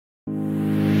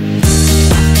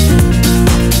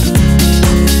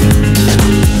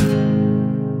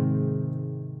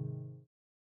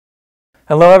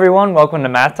Hello everyone, welcome to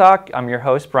Math Talk. I'm your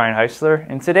host Brian Heisler,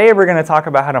 and today we're going to talk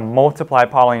about how to multiply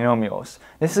polynomials.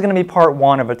 This is going to be part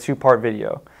one of a two-part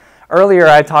video. Earlier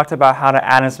I talked about how to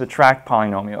add and subtract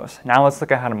polynomials. Now let's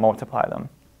look at how to multiply them.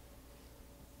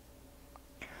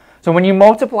 So when you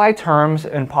multiply terms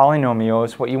in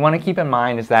polynomials, what you want to keep in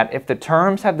mind is that if the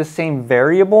terms have the same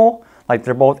variable, like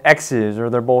they're both x's or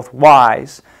they're both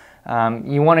y's,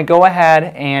 you want to go ahead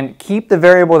and keep the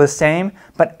variable the same,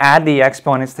 but add the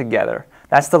exponents together.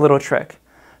 That's the little trick.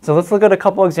 So let's look at a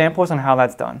couple examples on how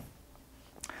that's done.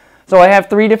 So I have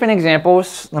three different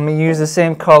examples. Let me use the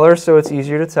same color so it's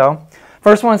easier to tell.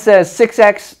 First one says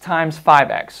 6x times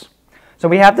 5x. So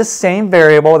we have the same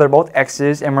variable, they're both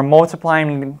x's, and we're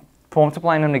multiplying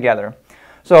them together.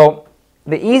 So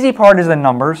the easy part is the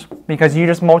numbers, because you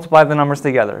just multiply the numbers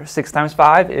together. 6 times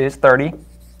 5 is 30.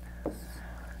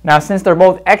 Now since they're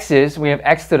both x's, we have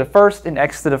x to the first and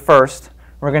x to the first.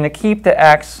 We're going to keep the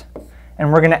x,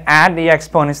 and we're going to add the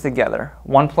exponents together.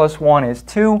 1 plus 1 is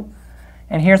 2,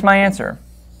 and here's my answer,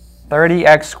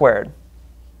 30x squared.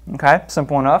 Okay,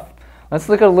 simple enough. Let's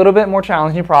look at a little bit more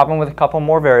challenging problem with a couple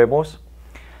more variables.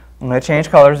 I'm going to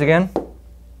change colors again.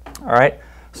 All right,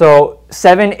 so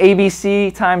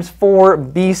 7abc times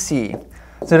 4bc.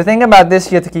 So the thing about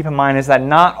this you have to keep in mind is that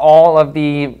not all of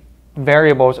the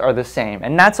variables are the same,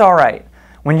 and that's all right.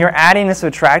 When you're adding and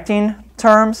subtracting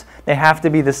terms, they have to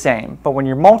be the same, but when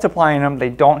you're multiplying them, they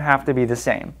don't have to be the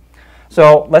same.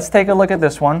 So let's take a look at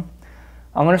this one.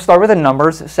 I'm going to start with the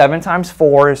numbers. 7 times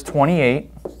 4 is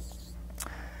 28.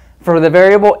 For the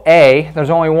variable a,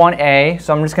 there's only one a,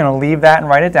 so I'm just going to leave that and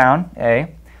write it down,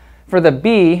 a. For the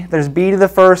b, there's b to the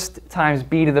first times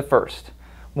b to the first.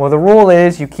 Well, the rule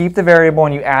is you keep the variable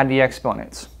and you add the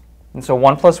exponents. And so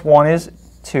 1 plus 1 is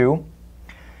 2.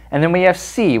 And then we have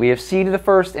c. We have c to the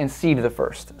first and c to the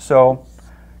first. So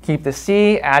keep the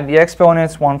c, add the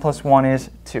exponents. 1 plus 1 is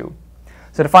 2.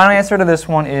 So the final answer to this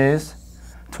one is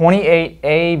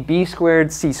 28ab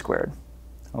squared c squared.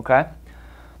 Okay?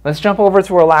 Let's jump over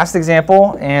to our last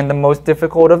example and the most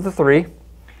difficult of the three.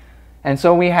 And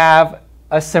so we have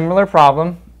a similar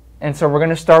problem. And so we're going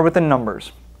to start with the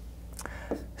numbers.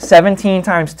 17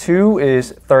 times 2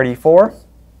 is 34.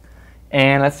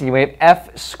 And let's see, we have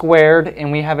f squared,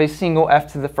 and we have a single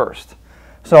f to the first.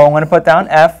 So I'm going to put down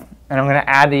f, and I'm going to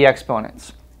add the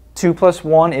exponents. 2 plus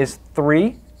 1 is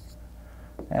 3.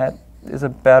 That is a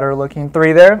better looking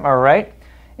 3 there. All right.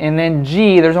 And then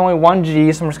g, there's only one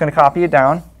g, so I'm just going to copy it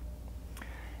down.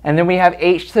 And then we have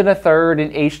h to the third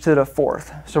and h to the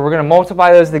fourth. So we're going to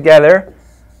multiply those together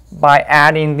by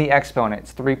adding the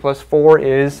exponents. 3 plus 4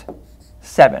 is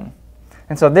 7.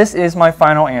 And so this is my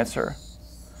final answer.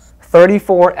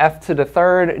 34f to the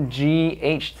third, g,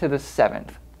 h to the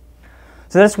seventh.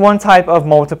 So that's one type of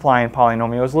multiplying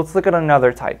polynomials. Let's look at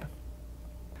another type.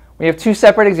 We have two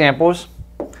separate examples.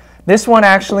 This one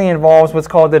actually involves what's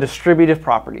called the distributive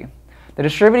property. The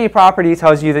distributive property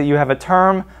tells you that you have a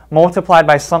term multiplied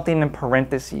by something in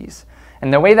parentheses.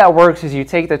 And the way that works is you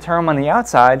take the term on the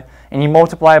outside and you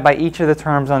multiply it by each of the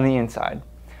terms on the inside.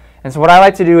 And so what I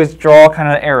like to do is draw kind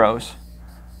of arrows.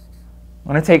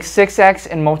 I'm going to take 6x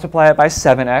and multiply it by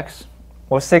 7x.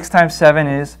 Well, 6 times 7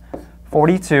 is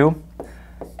 42.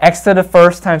 X to the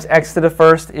first times x to the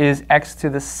first is x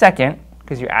to the second,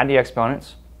 because you add the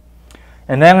exponents.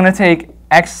 And then I'm going to take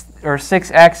x, or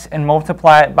 6x, and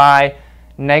multiply it by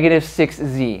negative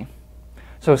 6z.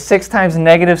 So 6 times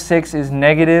negative 6 is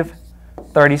negative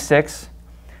 36.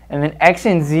 And then x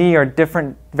and z are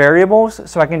different variables,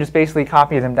 so I can just basically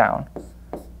copy them down.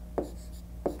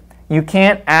 You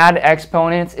can't add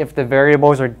exponents if the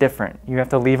variables are different. You have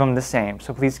to leave them the same,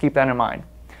 so please keep that in mind.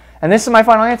 And this is my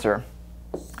final answer.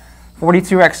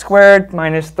 42x squared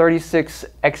minus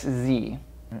 36xz.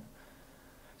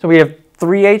 So we have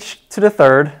 3h to the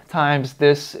third times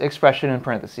this expression in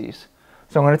parentheses.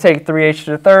 So I'm going to take 3h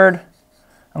to the third.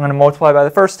 I'm going to multiply by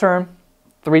the first term.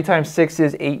 3 times 6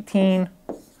 is 18.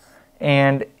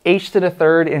 And h to the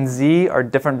third and z are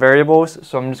different variables,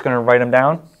 so I'm just going to write them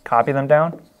down, copy them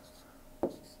down.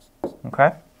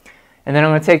 Okay, and then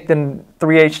I'm going to take the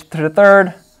 3h to the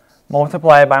third,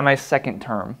 multiply it by my second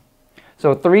term.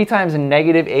 So 3 times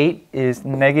negative 8 is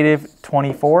negative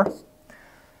 24.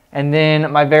 And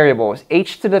then my variables,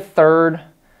 h to the third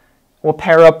will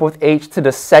pair up with h to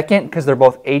the second because they're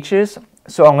both h's.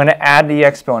 So I'm going to add the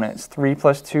exponents. 3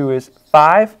 plus 2 is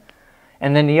 5.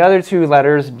 And then the other two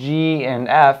letters, g and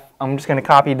f, I'm just going to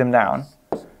copy them down,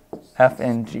 f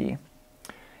and g.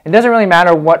 It doesn't really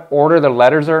matter what order the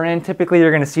letters are in. Typically,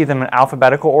 you're going to see them in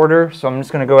alphabetical order. So I'm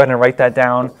just going to go ahead and write that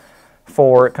down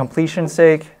for completion's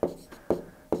sake.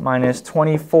 Minus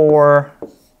 24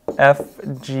 f,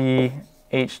 g,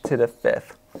 h to the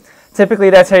 5th. Typically,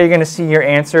 that's how you're going to see your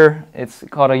answer. It's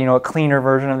called a cleaner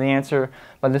version of the answer,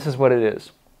 but this is what it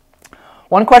is.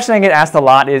 One question I get asked a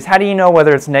lot is, how do you know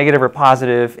whether it's negative or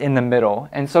positive in the middle?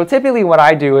 And so typically what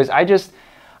I do is I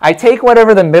take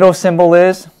whatever the middle symbol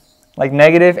is, like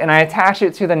negative, and I attach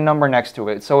it to the number next to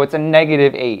it. So it's a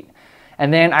negative 8.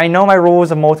 And then I know my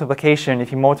rules of multiplication.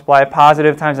 If you multiply a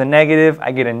positive times a negative,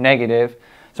 I get a negative.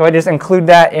 So I just include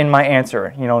that in my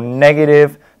answer,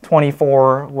 negative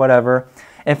 24, whatever.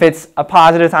 If it's a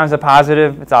positive times a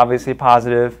positive, it's obviously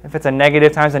positive. If it's a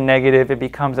negative times a negative, it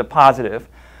becomes a positive.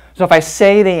 So if I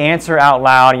say the answer out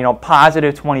loud,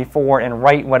 positive 24, and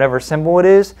write whatever symbol it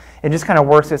is, it just kind of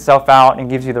works itself out and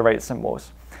gives you the right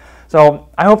symbols. So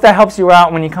I hope that helps you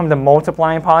out when you come to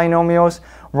multiplying polynomials.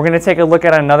 We're going to take a look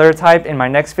at another type in my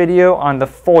next video on the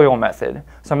FOIL method.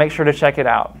 So make sure to check it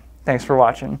out. Thanks for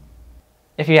watching.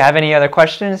 If you have any other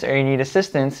questions or you need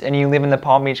assistance and you live in the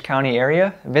Palm Beach County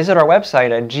area, visit our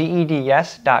website at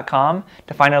geds.com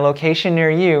to find a location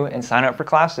near you and sign up for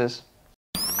classes.